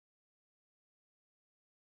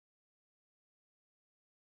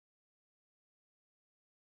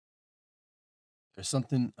There's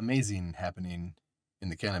something amazing happening in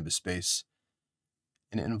the cannabis space,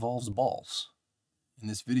 and it involves balls. In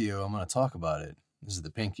this video, I'm going to talk about it. This is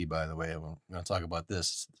the pinky, by the way. I'm going to talk about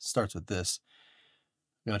this. It starts with this.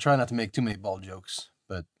 I'm going to try not to make too many ball jokes,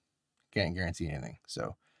 but can't guarantee anything.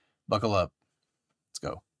 So buckle up. Let's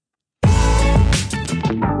go.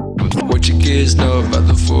 What you kids know about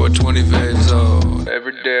the 420 vape zone?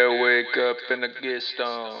 Every day I wake up and I get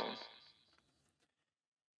stoned.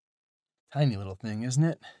 Tiny little thing, isn't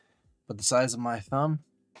it? But the size of my thumb.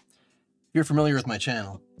 If you're familiar with my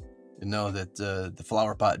channel, you know that the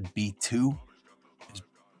Flower Pot B2 is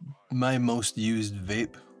my most used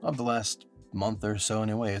vape of the last month or so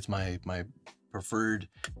anyway. It's my preferred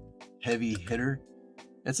heavy hitter.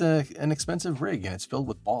 It's an expensive rig, and it's filled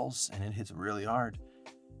with balls, and it hits really hard.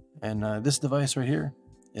 And this device right here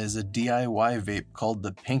is a DIY vape called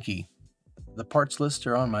the Pinky. The parts list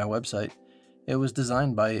are on my website. It was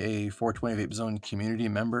designed by a 420 Vape Zone community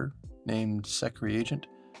member named Secretary Agent.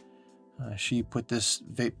 She put this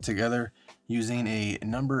vape together using a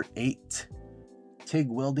number 8 TIG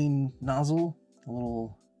welding nozzle, a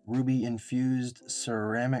little ruby infused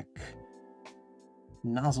ceramic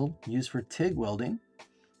nozzle used for TIG welding,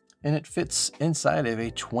 and it fits inside of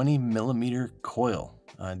a 20 millimeter coil.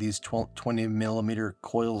 These 20 millimeter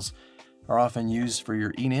coils are often used for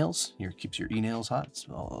your e-nails. Keeps your e-nails hot.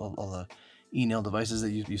 All the e-nail devices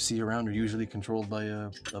that you see around are usually controlled by a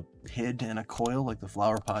head and a coil, like the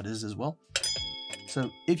Flower Pot is as well.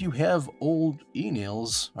 So if you have old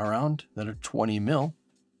e-nails around that are 20 mil,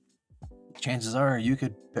 chances are you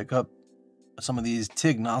could pick up some of these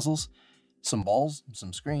TIG nozzles, some balls,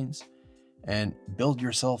 some screens, and build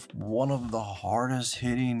yourself one of the hardest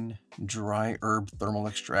hitting dry herb thermal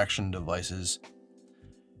extraction devices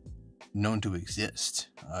known to exist.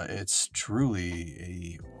 It's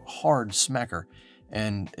truly a hard smacker,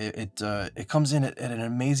 and it comes in at an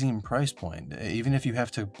amazing price point. Even if you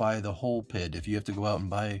have to buy the whole PID, if you have to go out and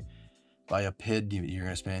buy a PID, you're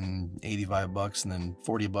gonna spend 85 bucks and then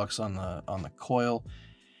 40 bucks on the coil.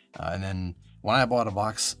 And then when I bought a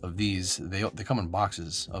box of these, they come in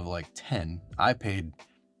boxes of like 10. I paid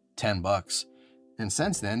 10 bucks. And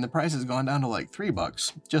since then, the price has gone down to like 3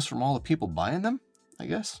 bucks just from all the people buying them, I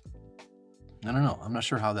guess. I don't know. I'm not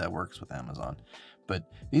sure how that works with Amazon. But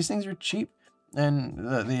these things are cheap, and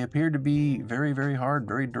they appear to be very, very hard,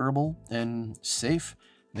 very durable, and safe.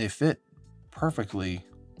 They fit perfectly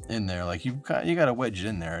in there. Like you got to wedge it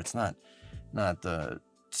in there. It's not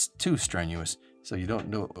it's too strenuous, so you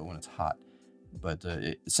don't do it when it's hot. But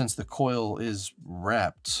since the coil is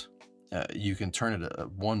wrapped, you can turn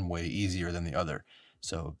it one way easier than the other.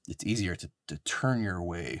 So it's easier to turn your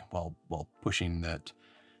way while pushing that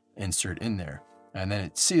insert in there. And then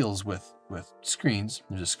it seals with screens.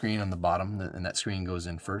 There's a screen on the bottom, and that screen goes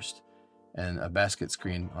in first, and a basket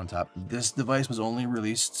screen on top. This device was only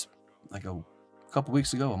released like a couple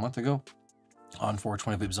weeks ago, a month ago, on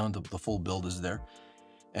 420 Vape Zone. The full build is there.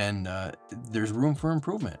 And there's room for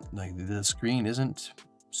improvement. Like the screen isn't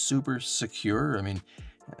super secure. I mean,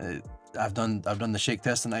 I've done the shake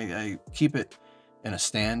test, and I keep it in a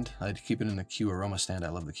stand. I keep it in the Q Aroma stand. I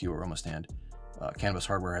love the Q Aroma stand. Cannabis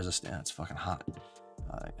Hardware has a stand. It's fucking hot.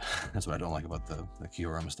 That's what I don't like about the Q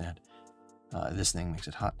Aroma stand. This thing makes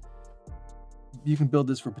it hot. You can build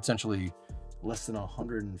this for potentially less than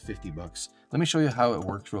 150 bucks. Let me show you how it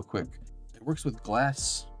works real quick. It works with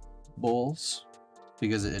glass bowls,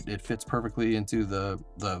 because it fits perfectly into the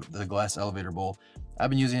glass elevator bowl. I've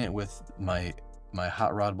been using it with my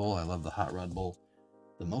hot rod bowl. I love the hot rod bowl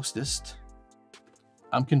the mostest.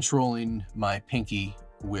 I'm controlling my Pinky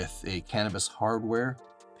with a Cannabis Hardware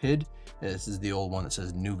PID. This is the old one that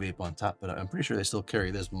says New Vape on top, but I'm pretty sure they still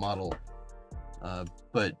carry this model.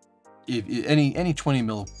 But if any 20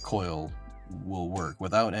 mil coil will work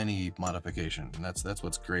without any modification, and that's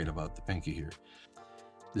what's great about the Pinky here.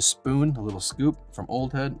 The spoon, a little scoop from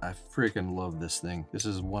OLDHEAD. I freaking love this thing. This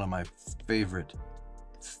is one of my favorite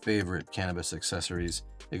cannabis accessories.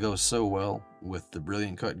 It goes so well with the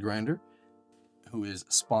Brilliant Cut grinder, who is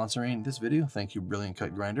sponsoring this video. Thank you, Brilliant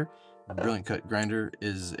Cut grinder. The Brilliant Cut grinder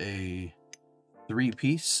is a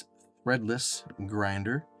 3-piece threadless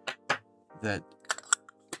grinder that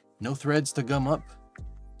no threads to gum up.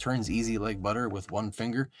 Turns easy like butter with one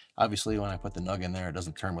finger. Obviously, when I put the nug in there, it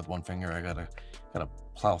doesn't turn with one finger. I gotta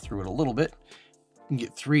plow through it a little bit. You can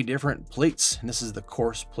get 3 different plates, and this is the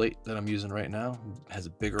coarse plate that I'm using right now. It has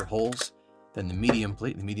bigger holes than the medium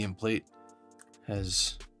plate. The medium plate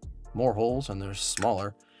has more holes, and they're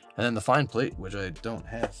smaller. And then the fine plate, which I don't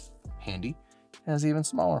have handy, has even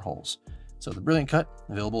smaller holes. So the Brilliant Cut,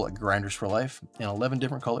 available at Grinders for Life in 11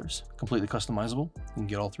 different colors, completely customizable. You can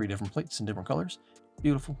get all 3 different plates in different colors.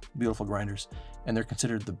 Beautiful, beautiful grinders. And they're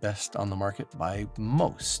considered the best on the market by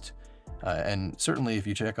most. And certainly if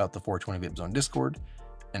you check out the 420 Vape Zone Discord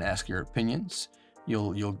and ask your opinions,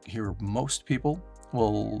 you'll hear most people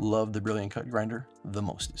will love the Brilliant Cut grinder the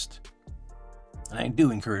mostest. And I do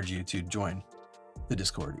encourage you to join the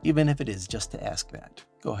Discord, even if it is just to ask that.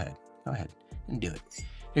 Go ahead and do it.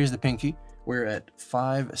 Here's the Pinky. We're at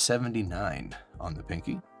 $5.79 on the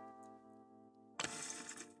Pinky.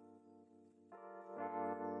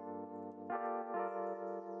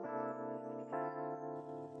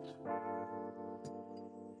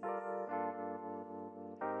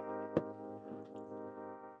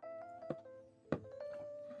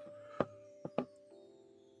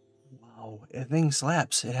 Wow, that thing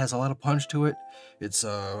slaps. It has a lot of punch to it. It's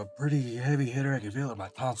a pretty heavy hitter. I can feel it in my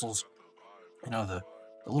tonsils. You know, the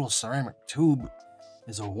little ceramic tube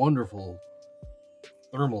is a wonderful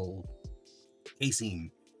thermal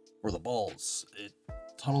casing for the balls. It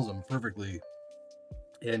tunnels them perfectly.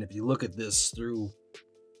 And if you look at this through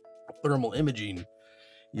thermal imaging,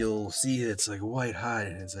 you'll see it's like white hot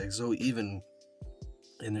and it's like so even,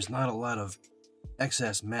 and there's not a lot of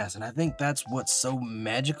excess mass. And I think that's what's so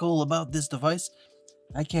magical about this device.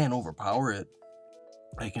 I can't overpower it.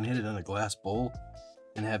 I can hit it in a glass bowl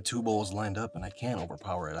and have 2 bowls lined up, and I can't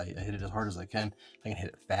overpower it. I hit it as hard as I can. I can hit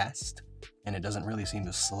it fast, and it doesn't really seem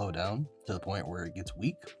to slow down to the point where it gets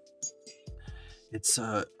weak. It's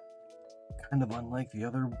kind of unlike the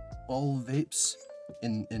other ball vapes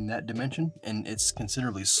in that dimension, and it's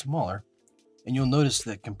considerably smaller. And you'll notice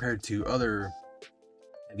that compared to other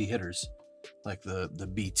heavy hitters, like the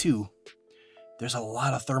B2, there's a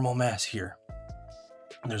lot of thermal mass here.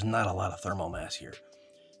 There's not a lot of thermal mass here.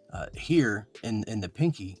 Here in the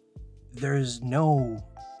Pinky, there's no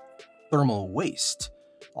thermal waste.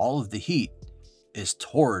 All of the heat is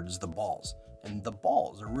towards the balls, and the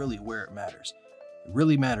balls are really where it matters. It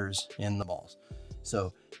really matters in the balls.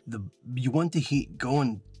 So you want the heat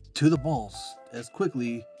going to the balls as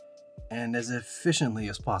quickly and as efficiently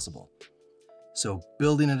as possible. So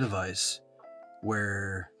building a device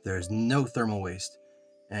where there's no thermal waste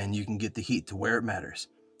and you can get the heat to where it matters,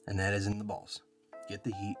 and that is in the balls. Get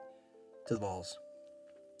the heat to the balls,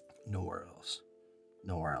 nowhere else.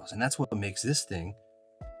 And that's what makes this thing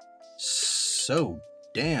so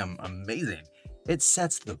damn amazing. It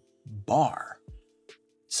sets the bar.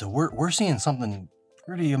 So we're seeing something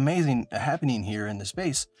pretty amazing happening here in the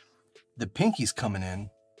space. The Pinky's coming in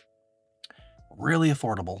really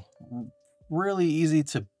affordable, really easy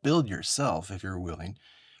to build yourself if you're willing,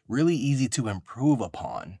 really easy to improve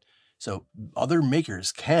upon. So other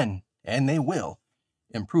makers can, and they will,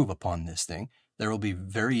 improve upon this thing. There will be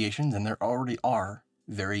variations, and there already are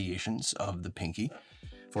variations of the Pinky.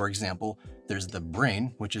 For example, there's the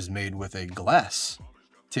Brain, which is made with a glass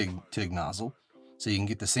TIG nozzle. So you can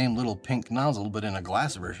get the same little pink nozzle, but in a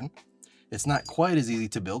glass version. It's not quite as easy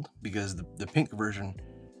to build because the pink version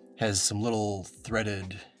has some little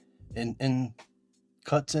threaded in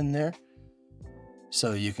cuts in there.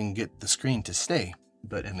 So you can get the screen to stay,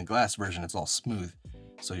 but in the glass version, it's all smooth.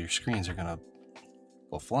 So your screens are gonna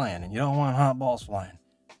go flying, and you don't want hot balls flying.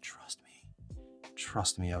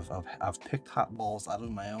 Trust me, I've picked hot balls out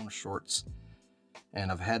of my own shorts,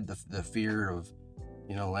 and I've had the fear of,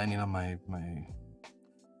 you know, landing on my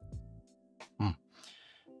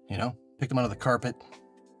you know, picked them out of the carpet.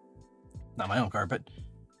 Not my own carpet,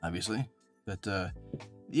 obviously, but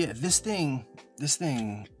yeah, this thing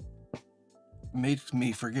makes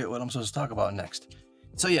me forget what I'm supposed to talk about next.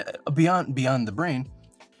 So yeah, beyond the Brain,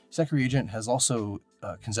 Sec Reagent has also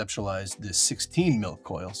conceptualized this 16 mil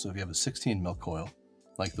coil. So if you have a 16 mil coil,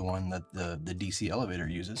 like the one that the DC elevator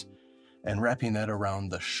uses, and wrapping that around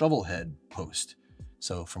the shovel head post.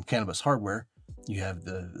 So from Cannabis Hardware, you have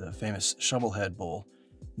the famous shovel head bowl.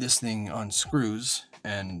 This thing unscrews,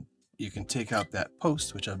 and you can take out that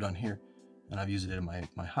post, which I've done here, and I've used it in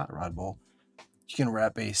my hot rod bowl. You can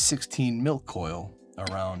wrap a 16 mil coil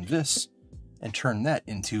around this and turn that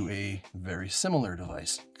into a very similar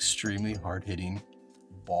device, extremely hard-hitting,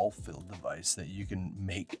 ball-filled device that you can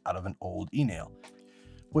make out of an old e-nail.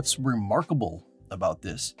 What's remarkable about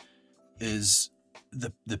this is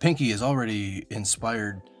the Pinky has already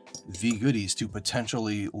inspired VGOODIEZ to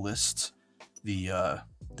potentially list the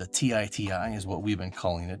TiTi is what we've been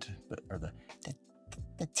calling it, or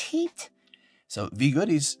the teat. So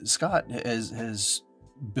VGOODIEZ, Scott has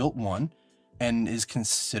built one and is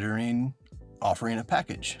considering offering a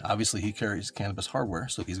package. Obviously, he carries Cannabis Hardware,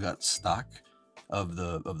 so he's got stock of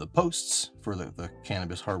the posts for the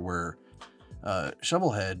Cannabis Hardware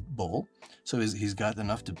shovelhead bowl. So he's got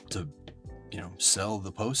enough to sell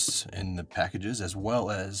the posts and the packages, as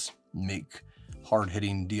well as make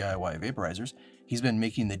hard-hitting DIY vaporizers. He's been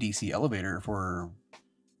making the DC elevator for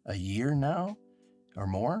a year now or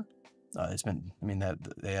more. It's been, that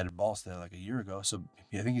they added balls to that like a year ago. So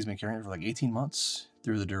I think he's been carrying it for like 18 months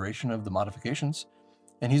through the duration of the modifications.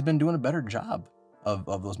 And he's been doing a better job of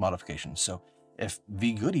those modifications. So if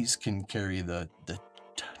VGOODIEZ can carry the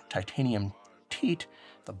titanium teat,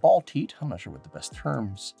 the ball teat, I'm not sure what the best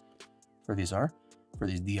terms for these are, for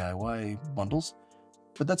these DIY bundles,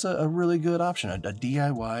 but that's a really good option, a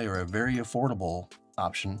DIY or a very affordable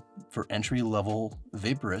option for entry-level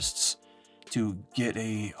vaporists to get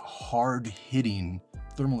a hard-hitting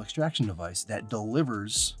thermal extraction device that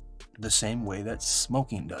delivers the same way that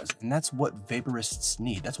smoking does. And that's what vaporists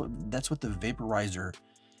need. That's what the vaporizer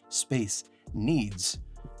space needs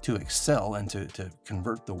to excel and to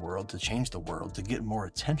convert the world, to change the world, to get more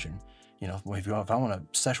attention. If I want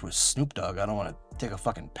to sesh with Snoop Dogg, I don't want to take a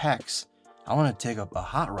fucking PAX. I want to take a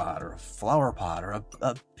hot rod or a flower pot or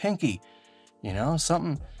a pinky,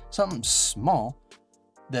 something small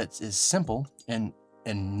that is simple and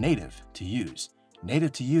native to use.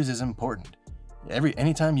 Native to use is important.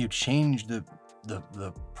 Anytime you change the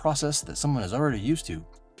process that someone is already used to,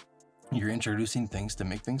 you're introducing things to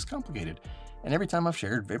make things complicated. And every time I've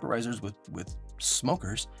shared vaporizers with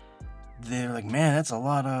smokers, they're like, man, that's a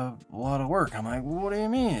lot of work. I'm like, what do you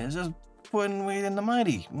mean? It's just putting weight in the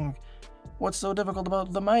mighty. What's so difficult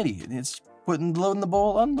about the mighty? It's loading the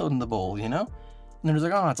bowl, unloading the bowl, And they're just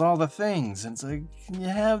like, oh, it's all the things. And it's like, you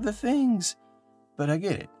have the things. But I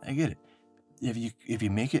get it. If you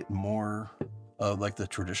make it more of like the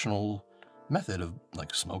traditional method of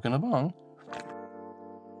like smoking a bong,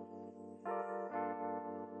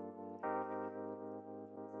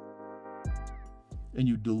 and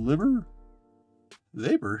you deliver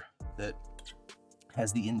vapor that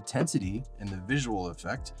has the intensity and the visual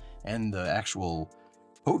effect and the actual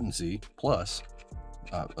potency plus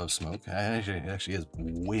of smoke. It actually is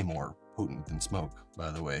way more potent than smoke,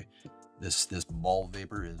 by the way. This ball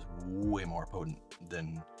vapor is way more potent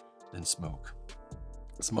than smoke.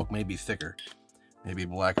 Smoke may be thicker, maybe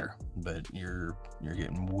blacker, but you're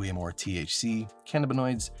getting way more THC,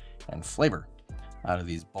 cannabinoids, and flavor out of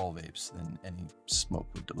these ball vapes than any smoke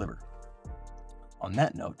would deliver. On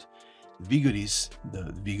that note, VGOODIEZ, the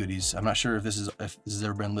VGOODIEZ, I'm not sure if this has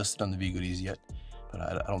ever been listed on the VGOODIEZ yet, but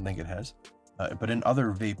I don't think it has. But in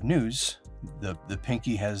other vape news, the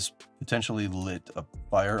pinky has potentially lit a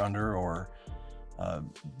fire under, or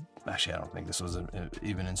actually, I don't think this was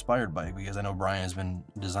even inspired by it, because I know Brian has been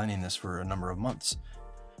designing this for a number of months.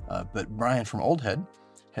 But Brian from OLDHEAD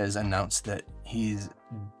has announced that he's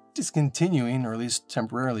discontinuing, or at least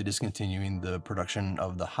temporarily discontinuing, the production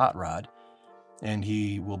of the hot rod, and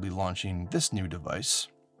he will be launching this new device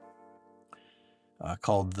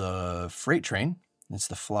called the Freight Train. It's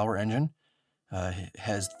the flower engine. It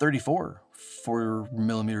has 34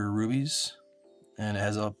 4mm rubies, and it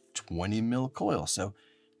has a 20 mil coil. So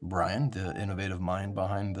Brian, the innovative mind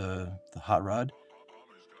behind the hot rod,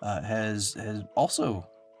 has also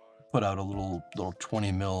put out a little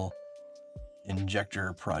 20 mil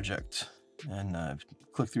injector project, and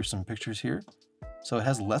click through some pictures here. So it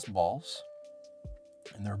has less balls,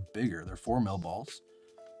 and they're bigger. They're 4 mil balls,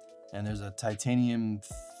 and there's a titanium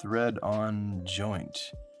thread on joint.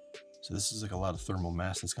 So this is like a lot of thermal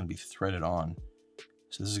mass that's going to be threaded on.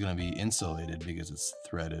 So this is going to be insulated because it's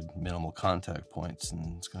threaded, minimal contact points,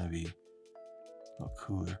 and it's going to be a little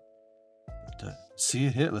cooler. But see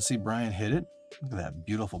it hit. Let's see Brian hit it. Look at that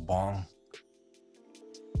beautiful bong.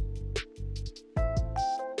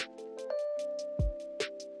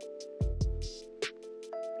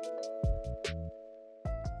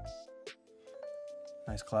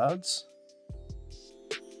 Nice clouds.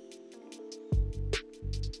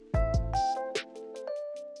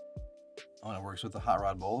 Oh, and it works with the hot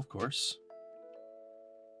rod bowl, of course.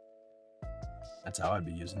 That's how I'd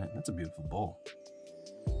be using it. That's a beautiful bowl.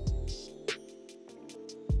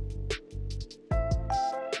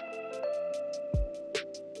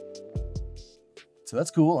 So that's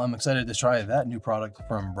cool. I'm excited to try that new product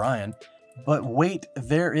from Brian. But wait,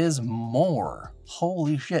 there is more.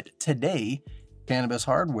 Holy shit. Today, Cannabis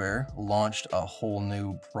Hardware launched a whole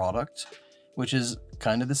new product, which is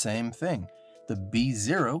kind of the same thing. The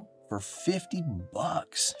B0 for 50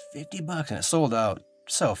 bucks. 50 bucks, and it sold out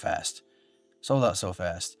so fast. Sold out so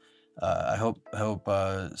fast. I hope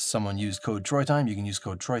someone used code TroyTime. You can use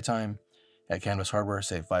code TroyTime at Cannabis Hardware,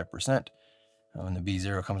 save 5%. When the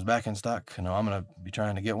B0 comes back in stock, I'm going to be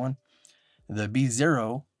trying to get one. The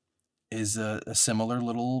B0 is a similar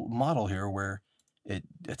little model here where it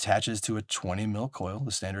attaches to a 20 mil coil,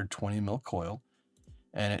 the standard 20 mil coil,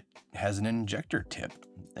 and it has an injector tip,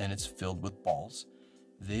 and it's filled with balls.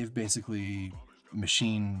 They've basically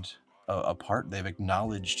machined a part. They've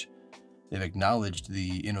acknowledged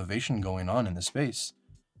the innovation going on in the space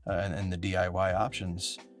and the DIY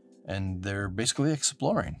options, and they're basically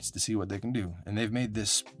exploring to see what they can do. And they've made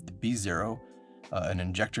this B0, an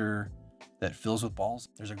injector that fills with balls.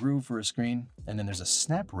 There's a groove for a screen, and then there's a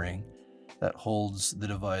snap ring that holds the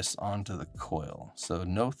device onto the coil. So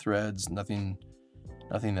no threads, nothing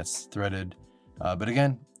that's threaded. But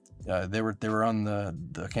again, they were on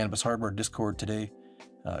the Cannabis Hardware Discord today.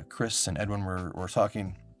 Chris and Edwin were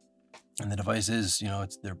talking, and the device is, you know,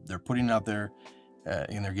 they're putting it out there,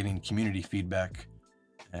 and they're getting community feedback.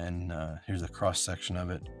 And here's a cross section of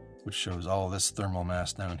it, which shows all of this thermal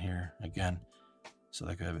mass down here again. So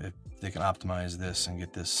if they can optimize this and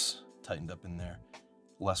get this tightened up in there,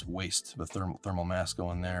 less waste of thermal mass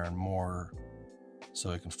going there and more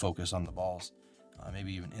so it can focus on the balls.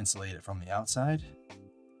 Maybe even insulate it from the outside.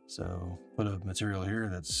 So put a material here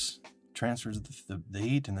that's transfers the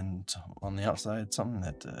heat, and then on the outside something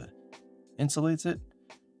that insulates it,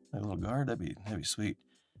 like a little guard. That'd be sweet.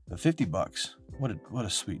 But $50, what a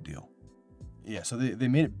sweet deal. Yeah, so they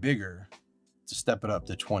made it bigger to step it up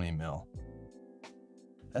to 20 mil.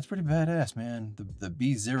 That's pretty badass, man. The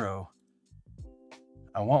B0,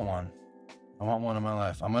 I want one. I want one in my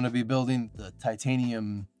life. I'm gonna be building the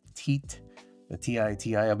titanium teat, the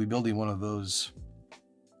TiTi. I'll be building one of those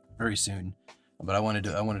very soon. But I wanted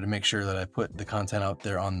to make sure that I put the content out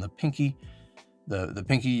there on the Pinky.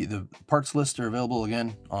 The parts list are available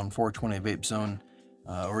again on 420 Vape Zone,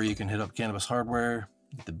 or you can hit up Cannabis Hardware,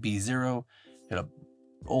 get the B0, hit up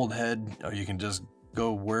OLDHEAD, or you can just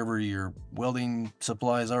go wherever your welding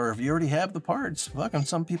supplies are. If you already have the parts, fucking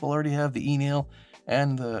some people already have the e-nail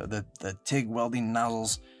and the TIG welding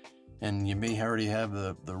nozzles, and you may already have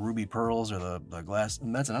the ruby pearls or the glass.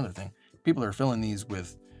 And that's another thing. People are filling these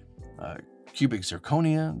with cubic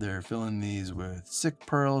zirconia. They're filling these with sick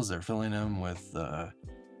pearls. They're filling them with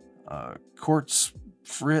quartz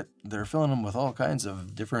frit. They're filling them with all kinds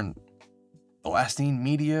of different blasting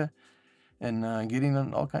media, and getting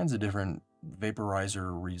all kinds of different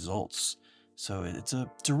vaporizer results. So it's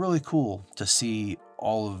really cool to see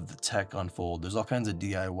all of the tech unfold. There's all kinds of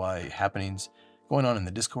DIY happenings going on in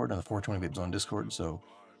the Discord, on the 420 Vape Zone Discord. So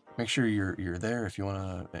make sure you're there if you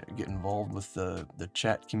want to get involved with the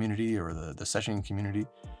chat community or the session community,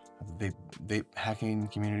 the vape hacking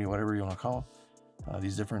community, whatever you want to call it.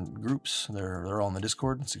 These different groups, they're all in the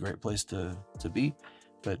Discord. It's a great place to be,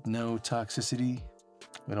 but no toxicity.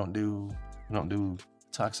 We don't do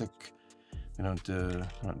toxic. We don't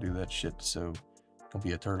do that shit. So don't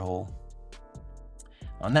be a turd hole.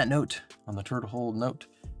 On that note, on the turd hole note,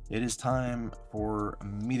 it is time for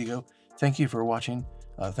me to go. Thank you for watching.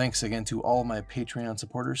 Thanks again to all my Patreon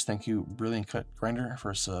supporters. Thank you, Brilliant Cut Grinder,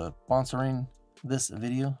 for sponsoring this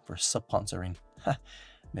video, for sponsoring.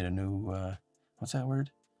 Made a new, what's that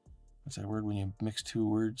word? What's that word when you mix two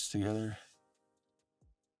words together?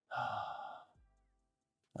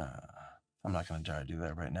 I'm not going to try to do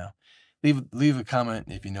that right now. Leave a comment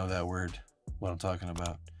if you know that word, what I'm talking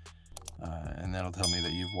about. And that'll tell me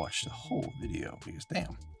that you've watched the whole video, because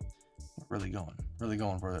damn, we're really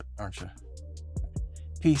going for it, aren't you?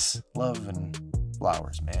 Peace, love, and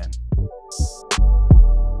flowers, man.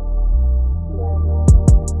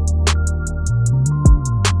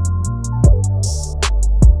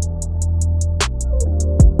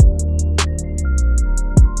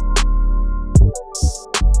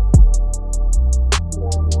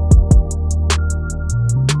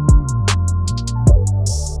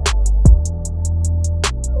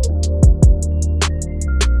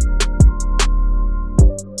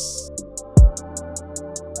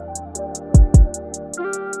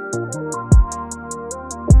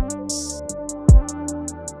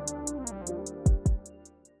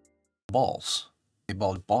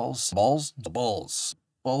 Balls.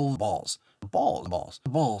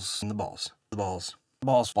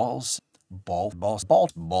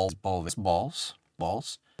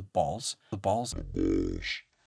 Balls.